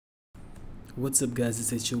What's up guys,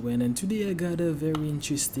 it's HurtWorld, and today I got a very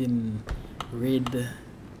interesting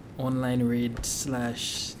online raid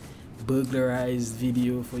slash burglarized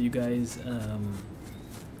video for you guys.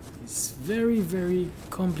 It's very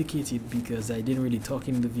complicated because I didn't really talk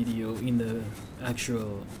in the video, in the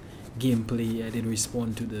actual gameplay. I didn't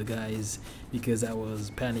respond to the guys because I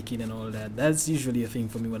was panicking and all that. That's usually a thing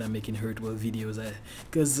for me when I'm making HurtWorld videos,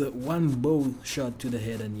 because one bow shot to the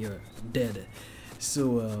head and you're dead.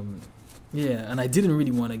 So yeah, and I didn't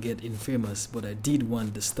really want to get infamous, but I did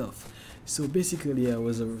want the stuff. So basically I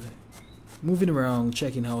was moving around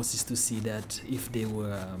checking houses to see that if they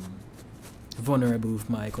were vulnerable with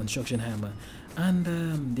my construction hammer, and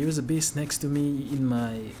there was a base next to me. In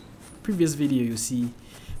my previous video you see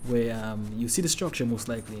where you see the structure most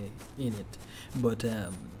likely in it, but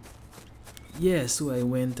yeah, so I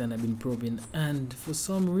went and I've been probing, and for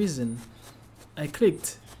some reason I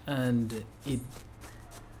clicked and it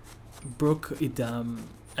broke it.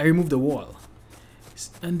 I removed the wall,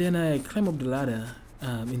 and then I climbed up the ladder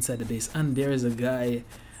inside the base, and there is a guy.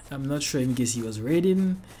 I'm not sure in case he was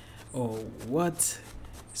raiding or what,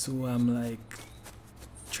 so I'm like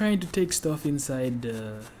trying to take stuff inside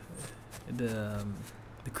the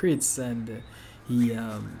crates, and he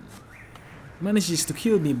manages to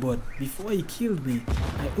kill me. But before he killed me,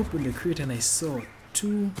 I opened the crate and I saw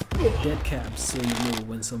two dead caps. So you know,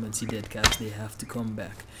 when someone see dead caps, they have to come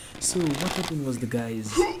back. So what happened was the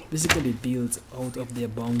guys basically built out of their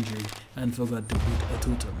boundary and forgot to put a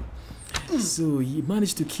totem. So he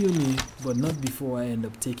managed to kill me, but not before I end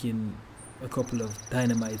up taking a couple of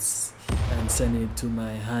dynamites and sending it to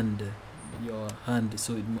my hand, your hand,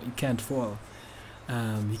 so it can't fall.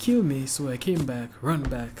 He killed me, so I came back, run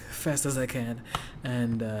back fast as I can,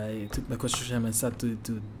 and I took my construction and started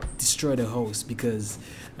to destroy the house because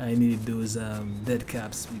I needed those dead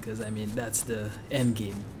caps, because I mean that's the end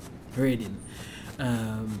game raiding.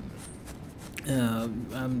 I'm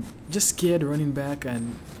just scared running back,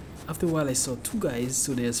 and after a while I saw two guys,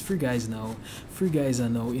 so there's three guys now. Three guys are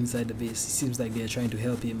now inside the base. It seems like they're trying to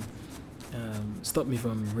help him stop me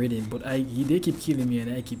from raiding, but they keep killing me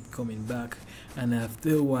and I keep coming back. And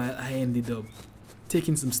after a while I ended up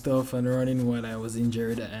taking some stuff and running while I was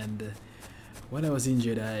injured, and while I was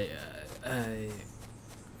injured I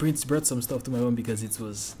brought some stuff to my home because it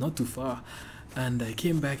was not too far, and I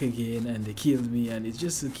came back again and they killed me, and it's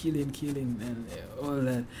just a killing and all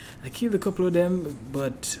that. I killed a couple of them,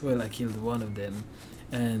 but well, I killed one of them,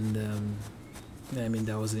 and I mean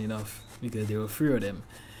that wasn't enough because there were three of them,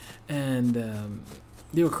 and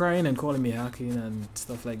they were crying and calling me hacking and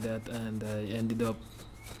stuff like that, and I ended up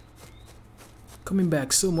coming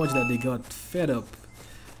back so much that they got fed up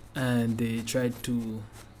and they tried to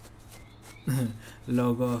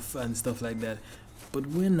log off and stuff like that. But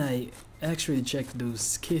when I actually checked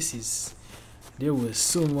those cases, there was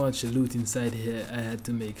so much loot inside here. I had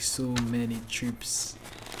to make so many trips,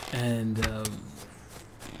 and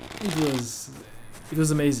it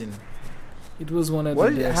was amazing. It was one of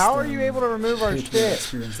the best. How are you able to remove our shit?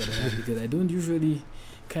 Experience that I had, because I don't usually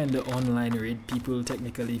kind of online raid people,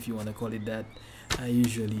 technically, if you want to call it that. I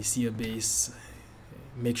usually see a base,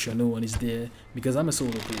 make sure no one is there, because I'm a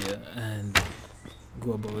solo player, and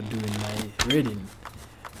go about doing my raiding.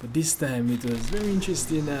 But this time it was very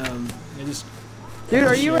interesting. Dude,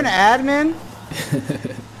 are you an admin?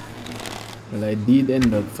 Well, I did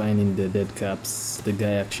end up finding the dead caps. The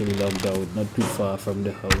guy actually logged out not too far from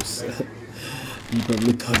the house. He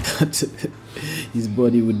probably thought that his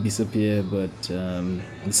body would disappear, but the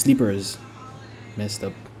sleepers messed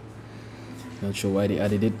up. Not sure why they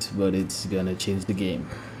added it, but it's gonna change the game.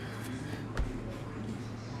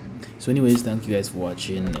 So anyways, thank you guys for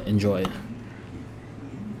watching. Enjoy.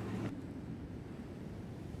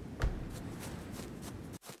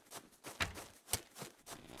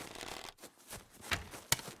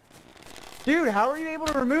 Dude, how are you able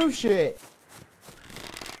to remove shit?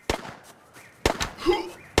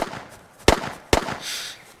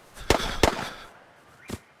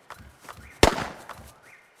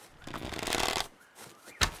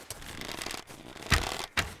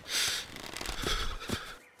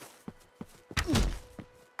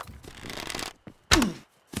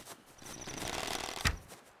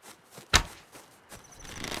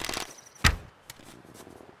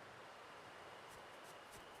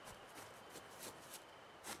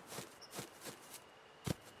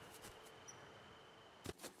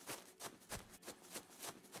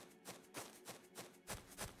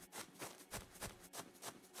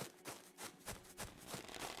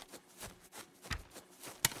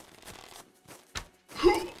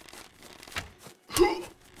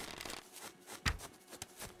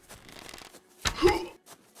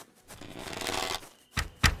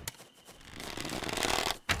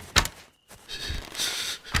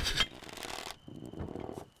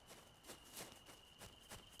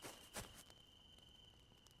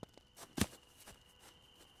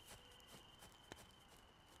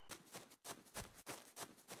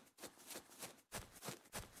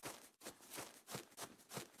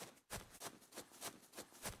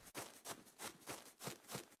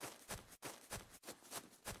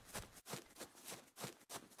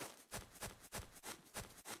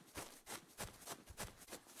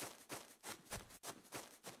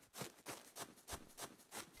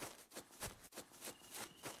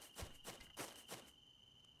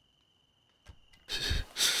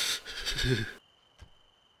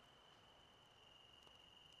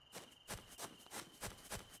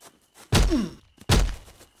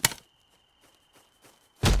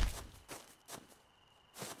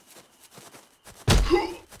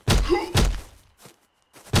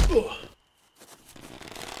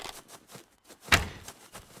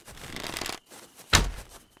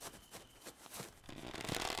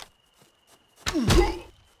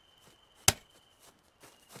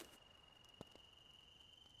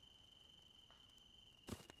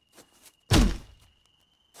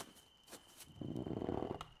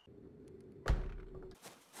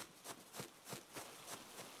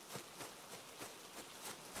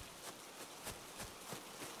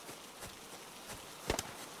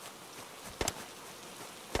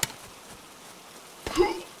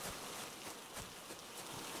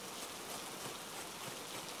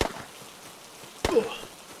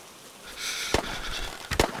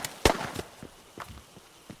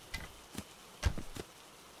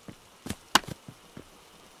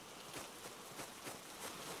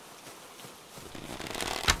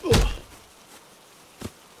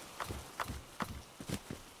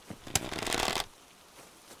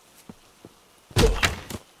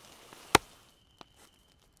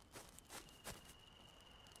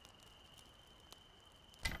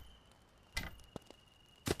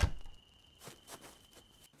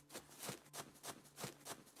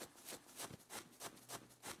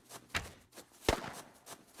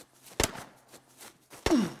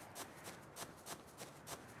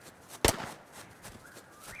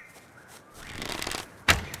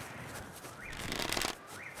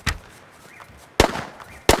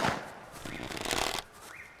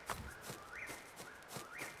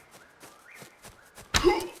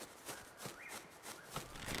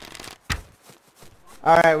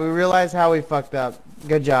 Alright, we realize how we fucked up.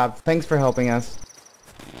 Good job. Thanks for helping us.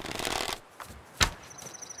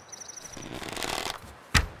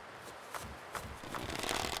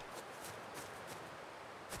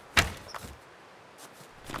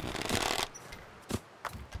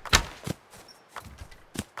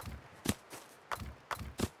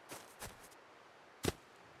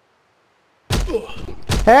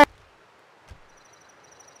 Hey!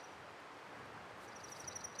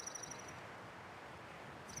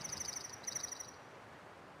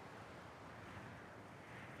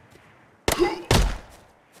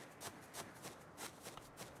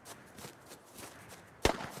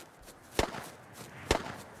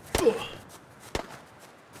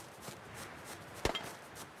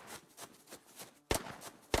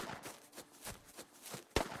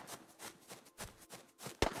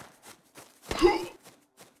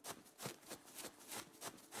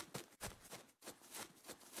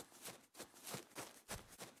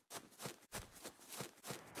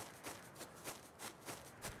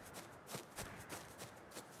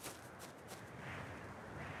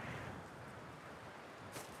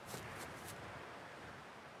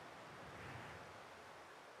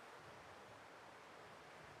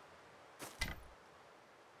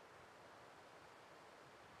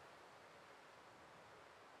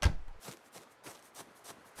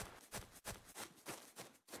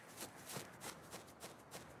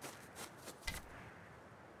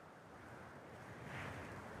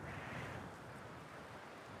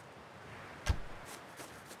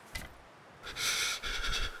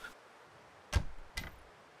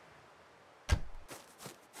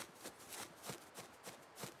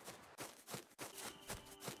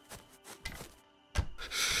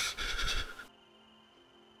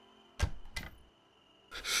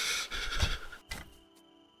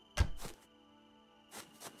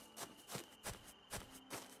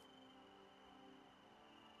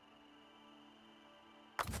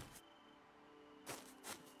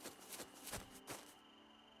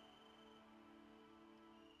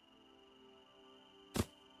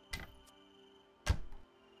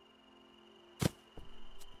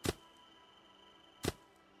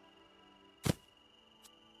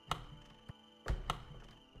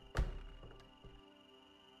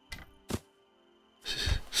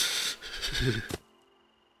 Dude.